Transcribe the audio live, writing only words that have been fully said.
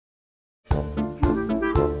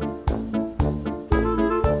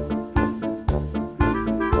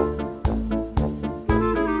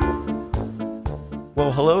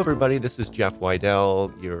Well, hello, everybody. This is Jeff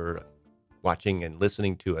Wydell. You're watching and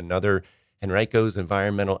listening to another Henrico's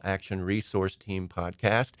Environmental Action Resource Team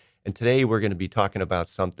podcast. And today we're going to be talking about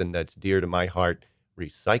something that's dear to my heart,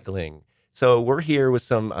 recycling. So we're here with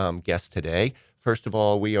some guests today. First of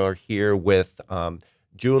all, we are here with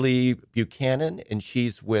Julie Buchanan, and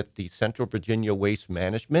she's with the Central Virginia Waste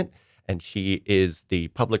Management, and she is the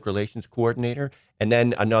Public Relations Coordinator. And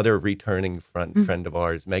then another returning friend of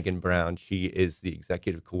ours, Megan Brown. She is the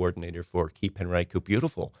Executive Coordinator for Keep Henrico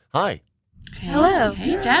Beautiful. Hi. Hello.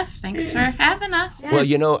 Hey, Jeff. Thanks for having us. Yes. Well,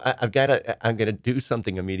 you know, I'm going to do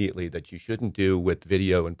something immediately that you shouldn't do with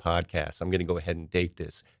video and podcasts. I'm going to go ahead and date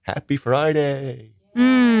this. Happy Friday.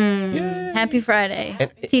 Yay. Happy Friday.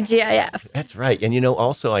 And- TGIF. That's right. And, you know,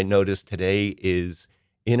 also I noticed today is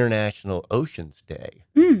International Oceans Day.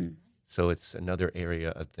 So it's another area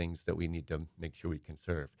of things that we need to make sure we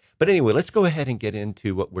conserve. But anyway, let's go ahead and get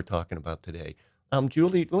into what we're talking about today.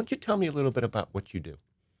 Julie, why don't you tell me a little bit about what you do?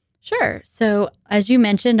 Sure. So as you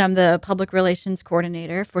mentioned, I'm the Public Relations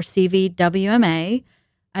Coordinator for CVWMA.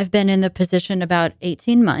 I've been in the position about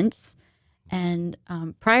 18 months. And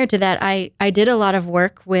prior to that, I did a lot of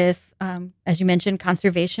work with, as you mentioned,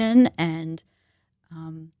 conservation and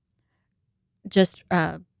just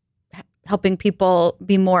helping people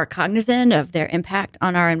be more cognizant of their impact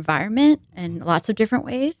on our environment in lots of different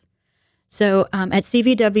ways. So at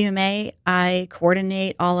CVWMA, I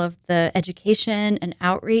coordinate all of the education and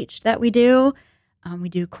outreach that we do. We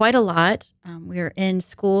do quite a lot. We're in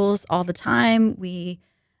schools all the time. We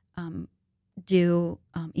do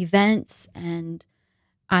events, and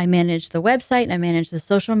I manage the website and I manage the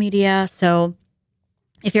social media. So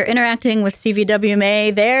if you're interacting with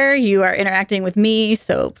CVWMA there, you are interacting with me,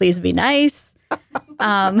 so please be nice.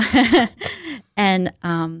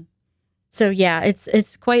 So yeah,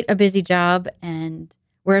 it's quite a busy job, and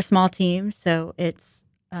we're a small team, so it's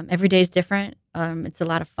every day is different. It's a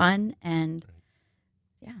lot of fun, and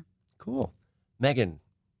yeah. Cool. Megan,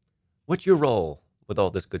 what's your role with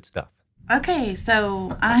all this good stuff? Okay,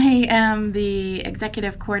 so I am the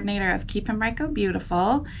Executive Coordinator of Keep Henrico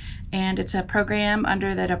Beautiful, and it's a program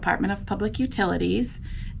under the Department of Public Utilities,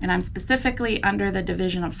 and I'm specifically under the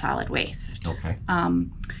Division of Solid Waste. Okay.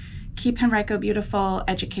 Keep Henrico Beautiful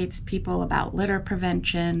educates people about litter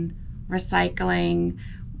prevention, recycling,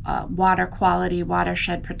 water quality,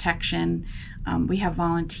 watershed protection. We have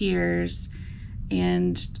volunteers,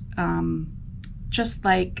 and just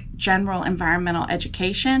like general environmental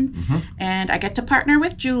education. And I get to partner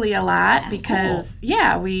with Julie a lot because,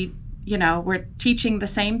 we're teaching the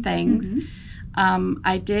same things.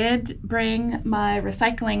 I did bring my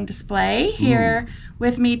recycling display here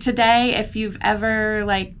with me today. If you've ever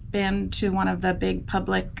been to one of the big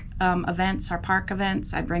public events or park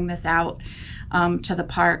events, I bring this out to the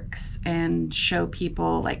parks and show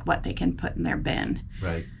people what they can put in their bin.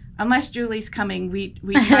 Right. Unless Julie's coming, we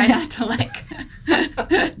try not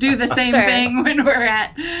to do the same thing when we're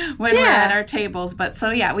at our tables. But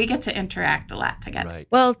we get to interact a lot together. Right.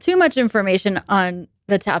 Well, too much information on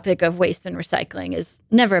the topic of waste and recycling is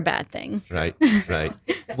never a bad thing. Right.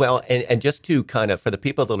 Well, and just to kind of, for the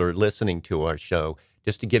people that are listening to our show,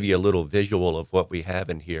 just to give you a little visual of what we have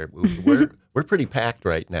in here, we're pretty packed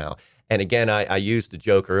right now. And again, I used the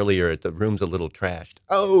joke earlier, the room's a little trashed.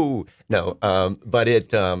 Oh, no. But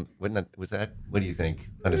it, was that, what do you think,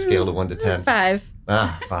 on a scale of 1 to 10? 5.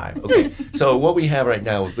 5. Okay. So what we have right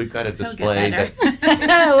now is we've got a display that...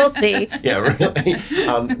 We'll see. Yeah,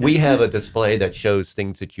 really. We have a display that shows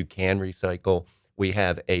things that you can recycle. We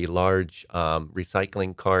have a large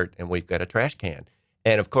recycling cart, and we've got a trash can.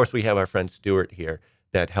 And of course, we have our friend Stuart here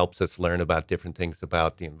that helps us learn about different things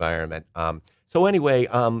about the environment. So anyway,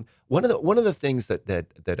 one of the things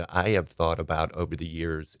that I have thought about over the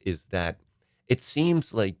years is that it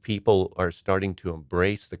seems like people are starting to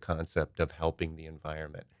embrace the concept of helping the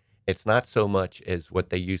environment. It's not so much as what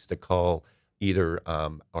they used to call either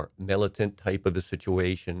or militant type of a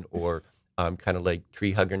situation or kind of like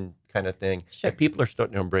tree hugging kind of thing. Sure. But people are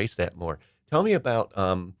starting to embrace that more. Tell me about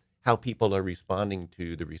how people are responding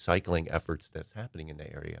to the recycling efforts that's happening in the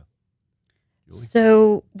area. Julie?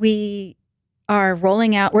 So we are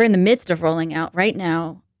we're in the midst of rolling out right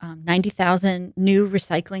now 90,000 new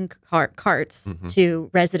recycling carts to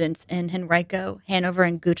residents in Henrico, Hanover,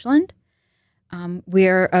 and Goochland.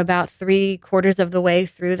 We're about 3/4 of the way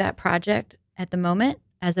through that project at the moment,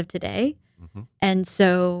 as of today. And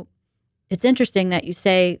so it's interesting that you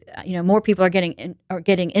say, more people are getting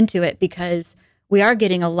into it, because we are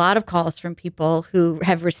getting a lot of calls from people who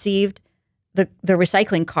have received the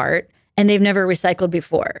recycling cart and they've never recycled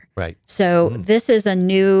before. Right. So this is a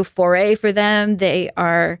new foray for them. They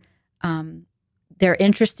they're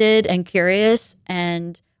interested and curious,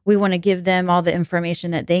 and we want to give them all the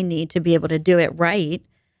information that they need to be able to do it right.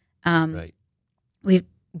 Right. We've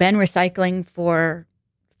been recycling for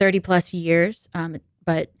 30 plus years,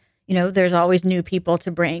 but there's always new people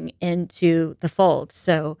to bring into the fold.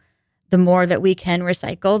 So the more that we can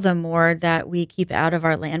recycle, the more that we keep out of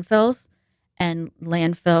our landfills. And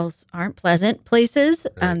landfills aren't pleasant places.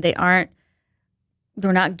 Right.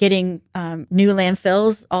 They're not getting new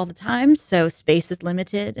landfills all the time. So space is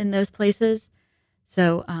limited in those places.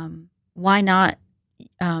 So why not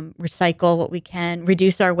recycle what we can,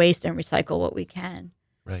 reduce our waste and recycle what we can?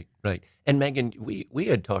 Right, right. And Megan, we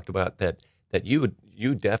had talked about that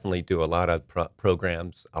you definitely do a lot of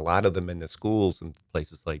programs, a lot of them in the schools and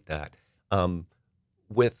places like that.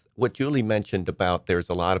 With what Julie mentioned about there's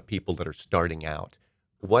a lot of people that are starting out.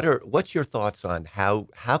 What's your thoughts on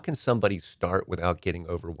how can somebody start without getting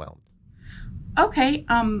overwhelmed? Okay.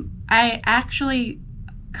 I actually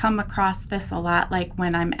come across this a lot, like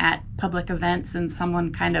when I'm at public events and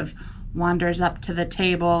someone kind of wanders up to the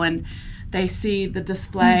table and they see the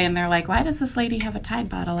display and they're like, why does this lady have a Tide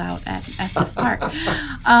bottle out at this park?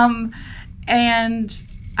 And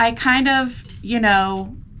I kind of,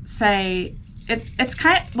 say, it's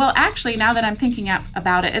kind of, well, actually, now that I'm thinking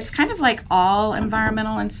about it, it's kind of like all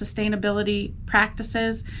environmental and sustainability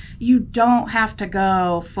practices. You don't have to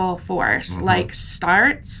go full force. Mm-hmm. Like,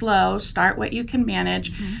 start slow, start what you can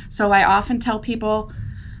manage. Mm-hmm. So I often tell people,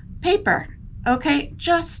 paper. Okay,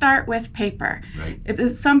 just start with paper.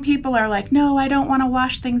 Right. Some people are like, no, I don't want to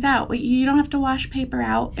wash things out. Well, you don't have to wash paper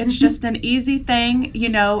out. It's just an easy thing.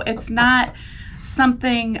 It's not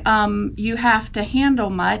something you have to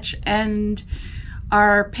handle much. And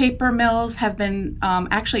our paper mills have been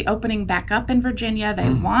actually opening back up in Virginia. They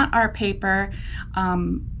want our paper,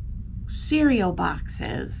 cereal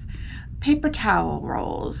boxes, paper towel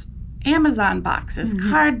rolls, Amazon boxes,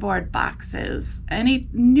 cardboard boxes, any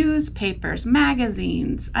newspapers,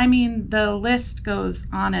 magazines. I mean, the list goes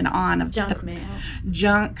on and on of junk mail.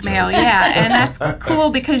 Junk mail, yeah. And that's cool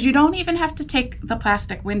because you don't even have to take the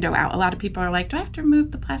plastic window out. A lot of people are like, do I have to remove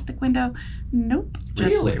the plastic window? Nope.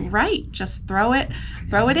 Really? Right. Just throw it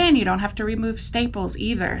in. You don't have to remove staples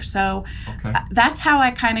either. So that's how I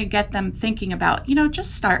kind of get them thinking about,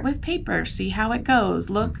 just start with paper, see how it goes.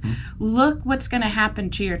 Look what's going to happen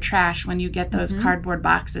to your trash when you get those cardboard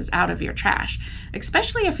boxes out of your trash,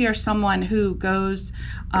 especially if you're someone who goes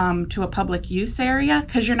to a public use area,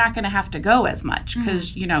 because you're not going to have to go as much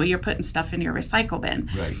because you're putting stuff in your recycle bin.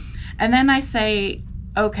 Right. And then I say,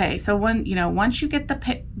 okay, so when once you get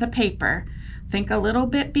the paper, think a little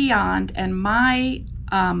bit beyond. And my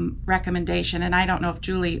recommendation, and I don't know if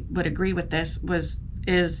Julie would agree with this,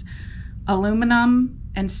 is aluminum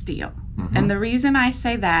and steel. And the reason I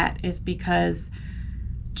say that is because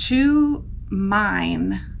to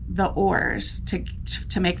mine the ores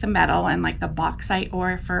to make the metal and like the bauxite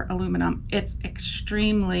ore for aluminum, it's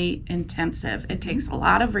extremely intensive. It takes a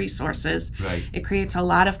lot of resources. Right. It creates a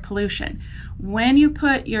lot of pollution. When you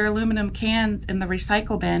put your aluminum cans in the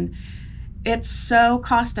recycle bin, it's so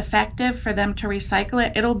cost effective for them to recycle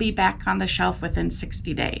it. It'll be back on the shelf within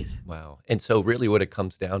 60 days. Wow. And so really what it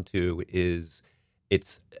comes down to is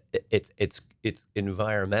it's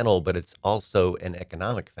environmental, but it's also an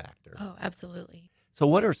economic factor. Oh, absolutely. So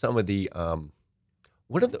what are some of the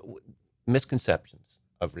misconceptions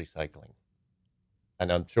of recycling?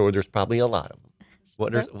 And I'm sure there's probably a lot of them.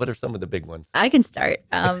 What are some of the big ones? I can start.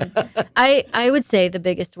 I would say the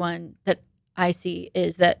biggest one that I see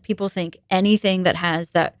is that people think anything that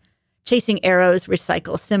has that chasing arrows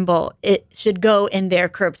recycle symbol, it should go in their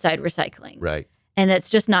curbside recycling. Right. And that's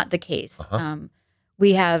just not the case.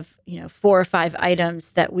 We have, 4 or 5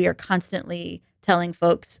 items that we are constantly telling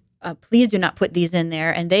folks, please do not put these in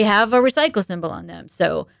there. And they have a recycle symbol on them.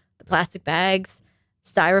 So the plastic bags,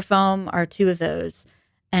 styrofoam are 2 of those.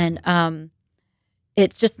 And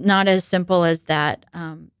it's just not as simple as that.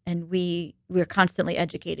 And we're constantly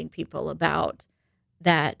educating people about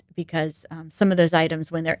that because some of those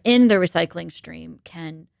items, when they're in the recycling stream,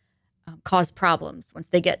 can cause problems once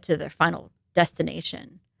they get to their final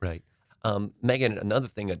destination. Right. Megan, another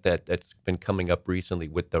thing that's been coming up recently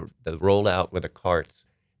with the rollout with the carts,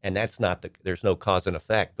 and that's not there's no cause and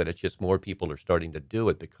effect, but it's just more people are starting to do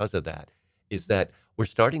it because of that, is that we're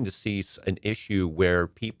starting to see an issue where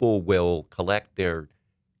people will collect their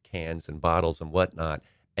cans and bottles and whatnot,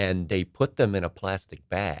 and they put them in a plastic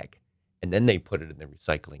bag, and then they put it in the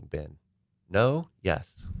recycling bin. No?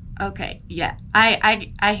 Yes. Okay. Yeah.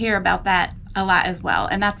 I hear about that a lot as well,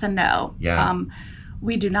 and that's a no. Yeah.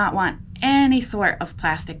 We do not want any sort of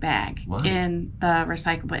plastic bag in the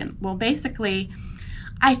recycle bin. Well, basically,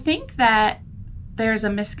 I think that there's a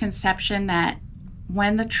misconception that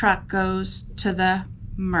when the truck goes to the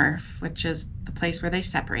MRF, which is the place where they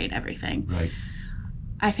separate everything, Right.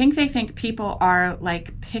 I think they think people are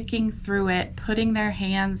like picking through it, putting their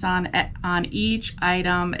hands on each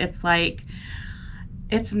item. It's like,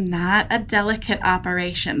 it's not a delicate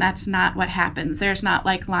operation. That's not what happens. There's not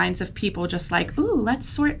like lines of people just like, ooh, let's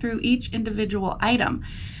sort through each individual item.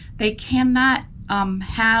 They cannot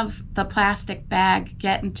have the plastic bag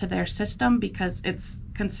get into their system because it's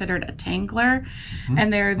considered a tangler.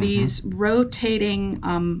 And there are these rotating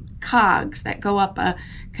cogs that go up a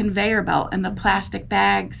conveyor belt, and the plastic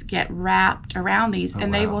bags get wrapped around these,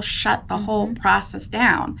 and they will shut the whole process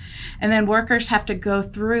down. And then workers have to go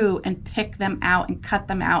through and pick them out and cut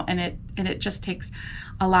them out, and it just takes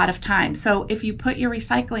a lot of time. So if you put your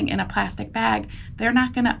recycling in a plastic bag, they're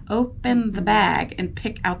not going to open the bag and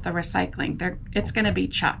pick out the recycling. It's going to be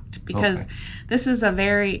chucked because this is a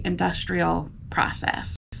very industrial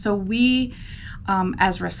process. So we,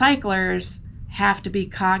 as recyclers, have to be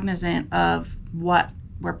cognizant of what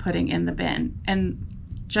we're putting in the bin. And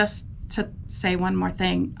just to say one more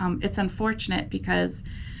thing, it's unfortunate because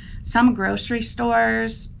some grocery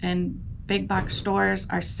stores and big box stores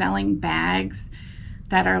are selling bags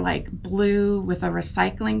that are like blue with a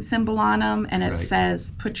recycling symbol on them, and it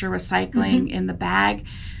says put your recycling in the bag.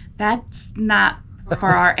 That's not for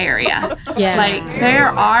our area. Like there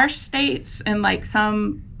are states and like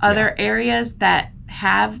some other areas that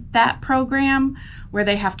have that program where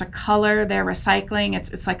they have to color their recycling.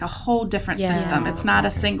 It's like a whole different system. It's not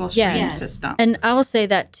a single stream system. And I will say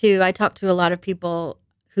that too. I talk to a lot of people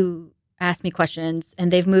who ask me questions,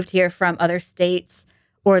 and they've moved here from other states,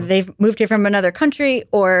 or they've moved here from another country,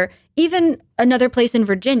 or even another place in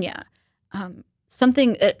Virginia.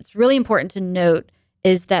 Something that's really important to note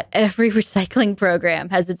is that every recycling program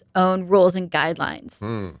has its own rules and guidelines.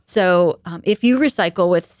 So if you recycle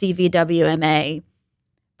with CVWMA,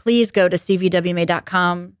 please go to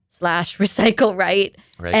cvwma.com/recycle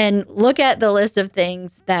and look at the list of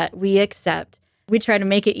things that we accept. We try to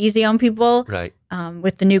make it easy on people.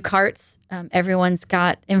 With the new carts, everyone's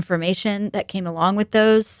got information that came along with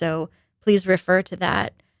those. So please refer to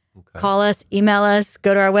that. Call us, email us,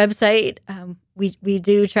 go to our website. We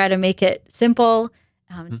do try to make it simple.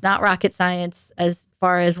 It's not rocket science as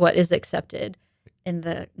far as what is accepted in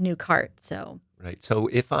the new cart. So So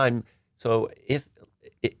if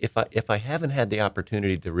I haven't had the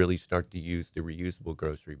opportunity to really start to use the reusable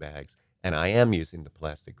grocery bags, and I am using the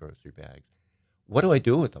plastic grocery bags, what do I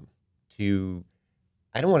do with them?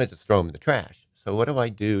 I don't want to just throw them in the trash. So what do I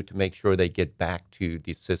do to make sure they get back to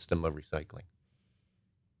the system of recycling?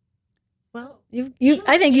 Well,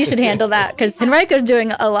 I think you should handle that because Henrico's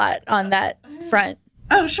doing a lot on that front.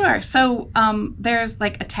 Oh, sure. So there's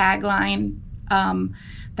like a tagline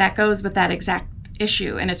that goes with that exact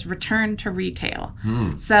issue, and it's return to retail.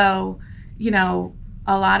 So, a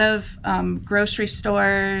lot of grocery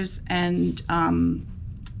stores and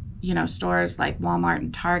stores like Walmart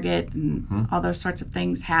and Target and all those sorts of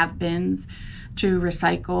things have bins to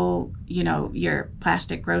recycle, your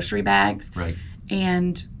plastic grocery bags.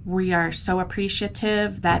 And we are so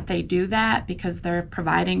appreciative that they do that because they're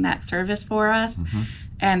providing that service for us.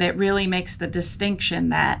 And it really makes the distinction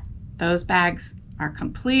that those bags are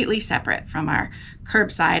completely separate from our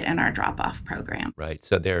curbside and our drop-off program.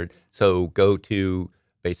 So go to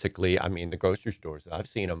basically, the grocery stores. I've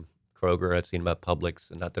seen them. Kroger, I've seen them at Publix,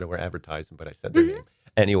 and not that we're advertising, but I said their name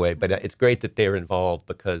anyway. But it's great that they're involved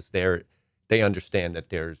because they understand that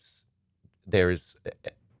there's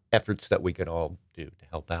efforts that we can all do to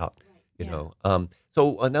help out.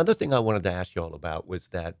 So another thing I wanted to ask you all about was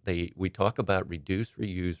that we talk about reduce,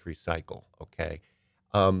 reuse, recycle.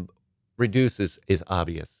 Reduce is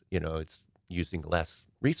obvious. It's using less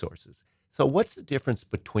resources. So what's the difference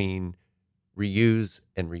between reuse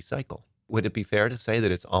and recycle? Would it be fair to say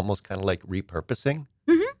that it's almost kind of like repurposing?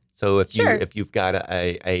 So if you've got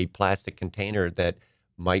a plastic container that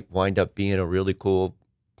might wind up being a really cool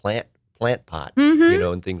plant pot,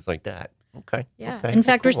 and things like that. In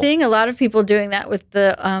fact, we're seeing a lot of people doing that with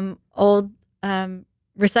the old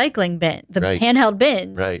recycling bin, the handheld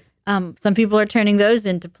bins. Some people are turning those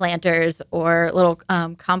into planters or little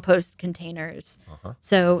compost containers.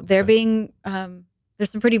 So they're being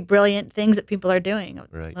there's some pretty brilliant things that people are doing.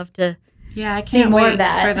 I'd love to. I can't wait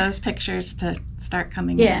for those pictures to start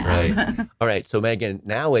coming in. All right. So Megan,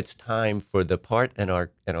 now it's time for the part in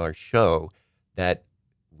our show that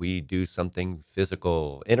we do something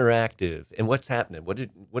physical, interactive. And what's happening? What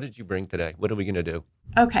did you bring today? What are we going to do?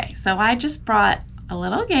 Okay. So I just brought a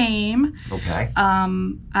little game. Okay.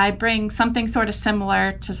 I bring something sort of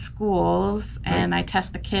similar to schools, and I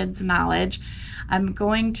test the kids' knowledge. I'm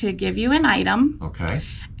going to give you an item. Okay.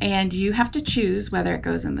 And you have to choose whether it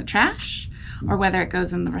goes in the trash or whether it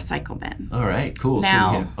goes in the recycle bin. All right. Cool.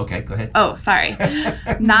 Now, okay, go ahead. Oh, sorry.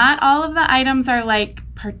 Not all of the items are like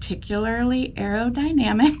particularly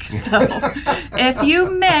aerodynamic. So if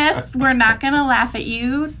you miss, we're not going to laugh at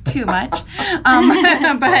you too much.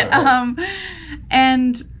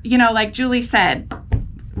 And you know, like Julie said,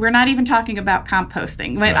 we're not even talking about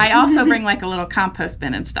composting. But I also bring like a little compost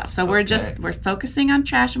bin and stuff. So we're focusing on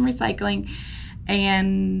trash and recycling,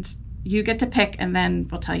 and you get to pick, and then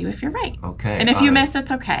we'll tell you if you're right. Okay. And if you miss, it's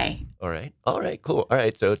okay. All right. All right. Cool. All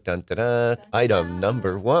right. So, item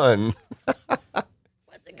number 1.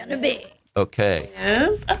 What's it gonna be? Okay.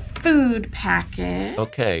 Is a food package.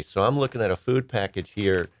 Okay. So I'm looking at a food package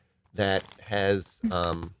here that has, it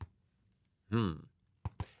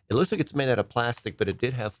looks like it's made out of plastic, but it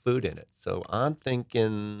did have food in it. So I'm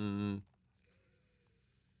thinking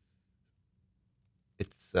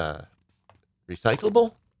it's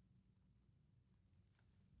recyclable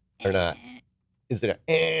or not? Is it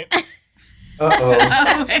a? Uh-oh.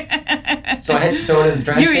 So I had to throw it in the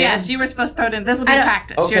trash can? Yes, you were supposed to throw it in. This will be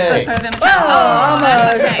practice. Okay. You're supposed to throw it in the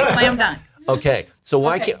trash. Almost. Okay, slam dunk. Okay. So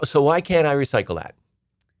why can't I recycle that?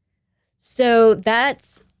 So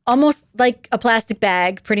that's almost like a plastic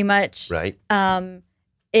bag, pretty much. Right.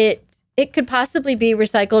 It could possibly be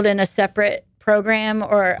recycled in a separate program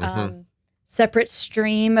or separate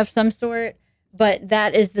stream of some sort, but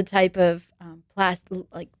that is the type of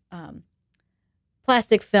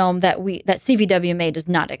plastic film that CVWMA does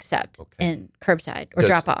not accept in curbside or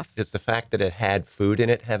drop off. Does the fact that it had food in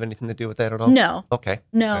it have anything to do with that at all? No. Okay.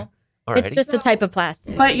 No. Okay. Alrighty. It's just a type of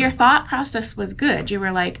plastic. But your thought process was good. You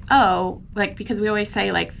were like, because we always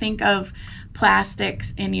say, like, think of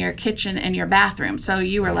plastics in your kitchen and your bathroom. So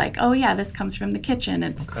you were like, oh yeah, this comes from the kitchen.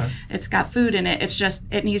 It's got food in it. It's just,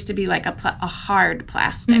 it needs to be like a hard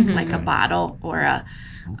plastic, like a bottle or a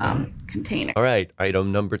container. All right.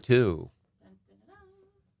 Item number 2.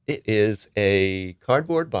 It is a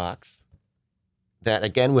cardboard box that,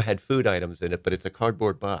 again, had food items in it, but it's a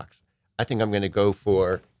cardboard box. I think I'm going to go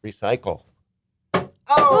for recycle.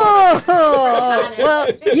 Oh, well,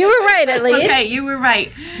 you were right at least. Okay, you were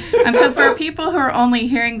right. And so for people who are only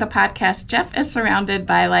hearing the podcast, Jeff is surrounded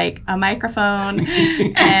by like a microphone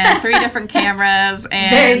and 3 different cameras.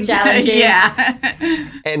 And very challenging. Yeah.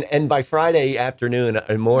 And by Friday afternoon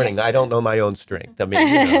and morning, I don't know my own strength. I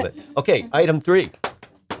mean, okay, item 3.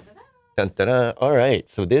 Dun, dun, dun. All right,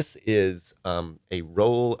 so this is a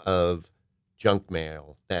roll of junk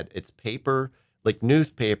mail that it's paper, like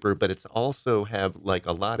newspaper, but it's also have like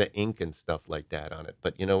a lot of ink and stuff like that on it.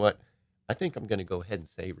 But you know what? I think I'm going to go ahead and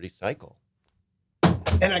say recycle.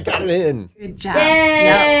 And I got it in. Good job.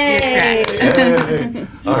 Yay! Yep, you're correct. Yay.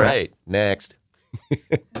 All right, next.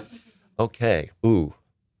 Okay. Ooh,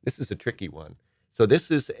 this is a tricky one. So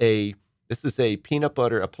this is a peanut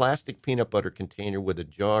butter, a plastic peanut butter container with a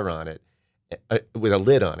jar on it, with a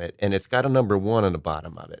lid on it, and it's got a number 1 on the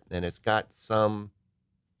bottom of it, and it's got some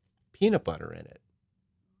peanut butter in it.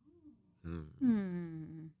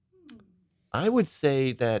 I would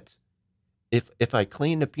say that if I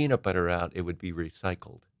clean the peanut butter out, it would be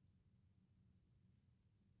recycled.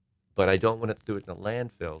 But I don't want to do it in a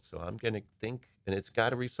landfill, so I'm going to think, and it's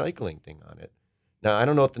got a recycling thing on it. Now, I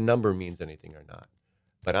don't know if the number means anything or not,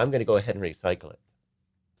 but I'm going to go ahead and recycle it.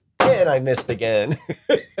 And I missed again.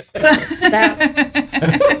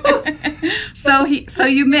 So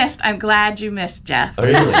you missed. I'm glad you missed, Jeff. Oh,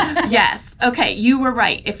 really? Yes. Okay, you were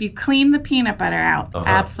right. If you clean the peanut butter out,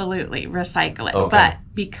 absolutely recycle it. Okay. But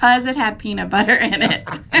because it had peanut butter in it,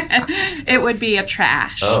 it would be a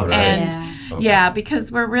trash. Oh, right. And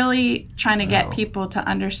because we're really trying to get people to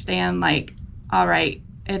understand, like, all right,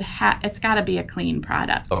 it's got to be a clean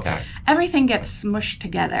product. Okay. Everything gets smushed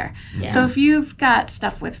together. Yeah. So if you've got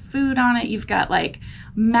stuff with food on it, you've got like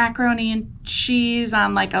macaroni and cheese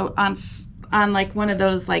on like on like one of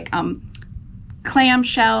those like clam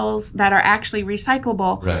shells that are actually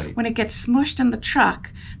recyclable. Right. When it gets smushed in the truck,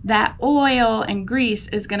 that oil and grease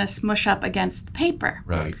is going to smush up against the paper.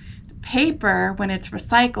 Right. Paper, when it's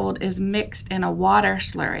recycled, is mixed in a water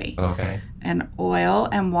slurry. Okay. And oil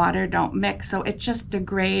and water don't mix, so it just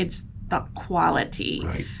degrades the quality.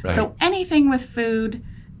 Right. So anything with food,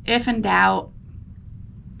 if in doubt,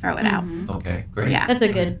 throw it out. Okay, great. Yeah. That's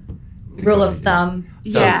a good rule of thumb.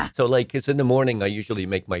 So like, because in the morning, I usually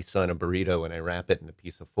make my son a burrito and I wrap it in a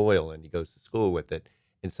piece of foil and he goes to school with it.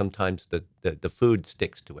 And sometimes the food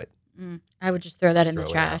sticks to it. I would just throw that in Throw the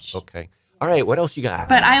it trash. out. Okay. All right, what else you got?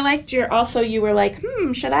 But I liked you were like,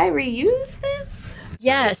 should I reuse this?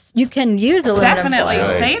 Yes, you can use aluminum Definitely.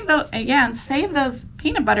 foil. Right. Save those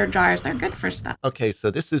peanut butter jars. They're good for stuff. Okay, so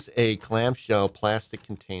this is a clamshell plastic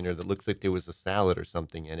container that looks like there was a salad or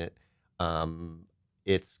something in it.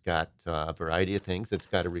 It's got a variety of things. It's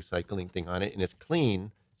got a recycling thing on it, and it's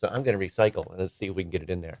clean. So I'm going to recycle. Let's see if we can get it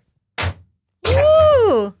in there.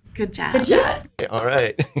 Woo! Good job. Good job. Okay, all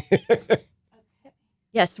right.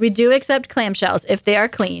 Yes, we do accept clamshells if they are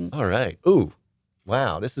clean. All right. Ooh,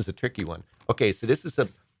 wow, this is a tricky one. Okay, so this is a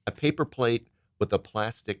paper plate with a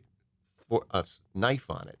plastic knife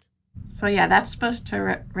on it. So yeah, that's supposed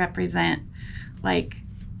to represent like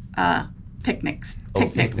picnics,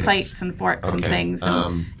 picnic plates and forks and things.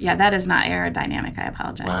 And yeah, that is not aerodynamic. I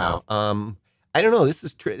apologize. Wow. I don't know. This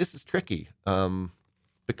is tricky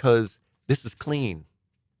because this is clean.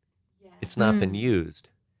 Yeah. It's not been used.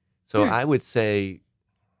 So I would say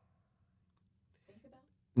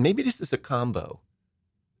maybe this is a combo.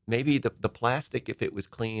 Maybe the plastic, if it was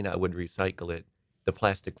clean, I would recycle it. The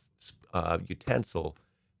plastic utensil,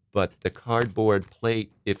 but the cardboard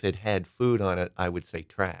plate, if it had food on it, I would say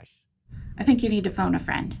trash. I think you need to phone a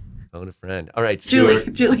friend. Phone a friend. All right, Julie.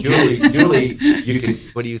 Stuart. Julie. You can.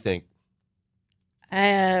 What do you think?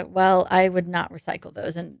 Well, I would not recycle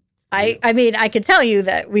those, and I mean, I can tell you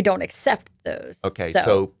that we don't accept those. Okay,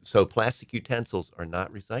 so plastic utensils are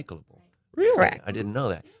not recyclable. Really? Correct. I didn't know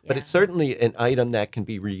that, but Yeah. it's certainly an item that can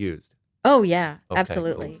be reused. Oh yeah, Okay,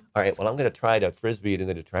 absolutely. cool. All right. Well, I'm going to try to frisbee it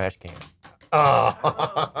into the trash can.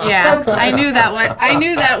 Oh. Yeah, So close. I knew that one. I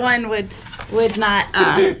knew that one would not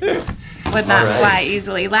right. fly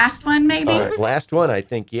easily. Last one, maybe. All right, last one, I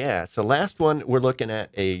think. Yeah. So last one, we're looking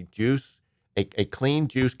at a clean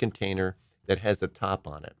juice container that has a top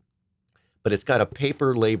on it, but it's got a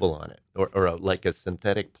paper label on it, or like a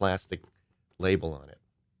synthetic plastic label on it.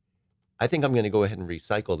 I think I'm going to go ahead and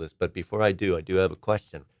recycle this, but before I do have a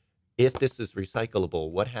question. If this is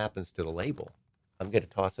recyclable, what happens to the label? I'm going to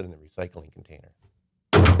toss it in the recycling container.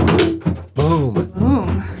 Boom.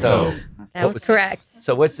 Boom. So That was correct.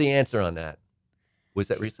 So what's the answer on that? Was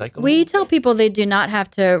that recyclable? We tell people they do not have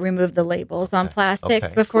to remove the labels on plastics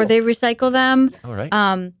Okay, before cool. they recycle them. All right.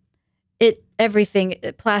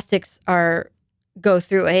 Plastics go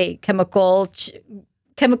through a chemical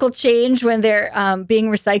change when they're being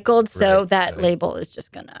recycled, so Right, that right. label is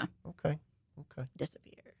just gonna Okay.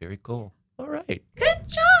 disappear. Very cool. All right. Good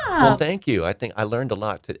job. Well, thank you. I think I learned a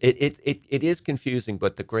lot. It is confusing,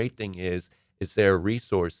 but the great thing is there are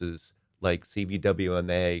resources like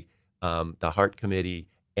CVWMA, the H.E.A.R.T Committee,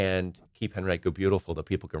 and Keep Henrico Beautiful that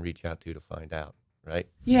people can reach out to find out. Right?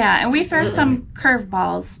 Yeah, and we throw some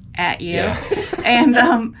curveballs at you. Yeah.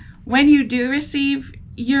 And when you do receive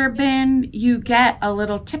your bin, you get a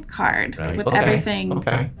little tip card Right. with Okay. everything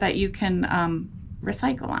Okay. that you can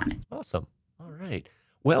recycle on it. Awesome. All right.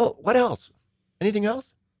 Well, what else? Anything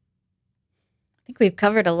else? I think we've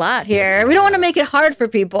covered a lot here. We don't want to make it hard for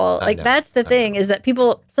people. I Like know, that's the I thing know. is that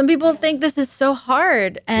some people think this is so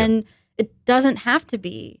hard, and it doesn't have to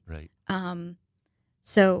be. Right.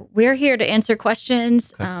 So we're here to answer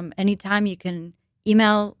questions. Okay. Anytime you can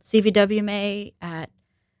email CVWMA at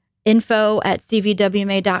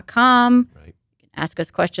info@cvwma.com. Right. You can ask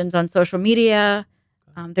us questions on social media.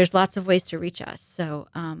 There's lots of ways to reach us. So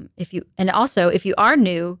if you are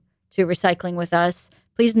new to recycling with us,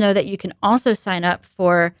 please know that you can also sign up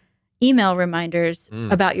for email reminders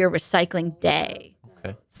about your recycling day.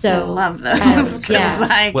 Okay. So love those because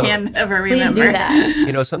I Well, can never Please remember. do that.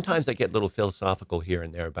 You know, sometimes I get a little philosophical here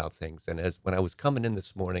and there about things. And when I was coming in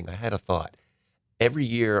this morning, I had a thought. Every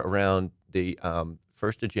year around the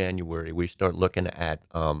 1st of January, we start looking at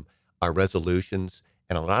our resolutions.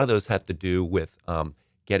 And a lot of those have to do with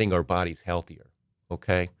getting our bodies healthier.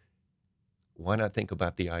 Okay. Why not think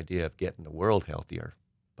about the idea of getting the world healthier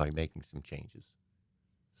by making some changes?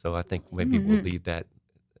 So I think maybe we'll leave that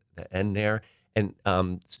the end there. And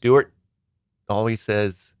Stuart always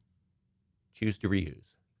says, choose to reuse.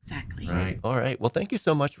 Exactly. Right. All right. Well, thank you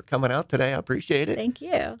so much for coming out today. I appreciate it. Thank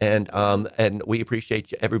you. And we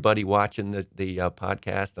appreciate everybody watching the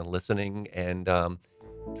podcast and listening, and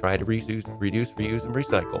try to reduce, reuse, and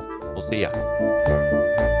recycle. We'll see ya.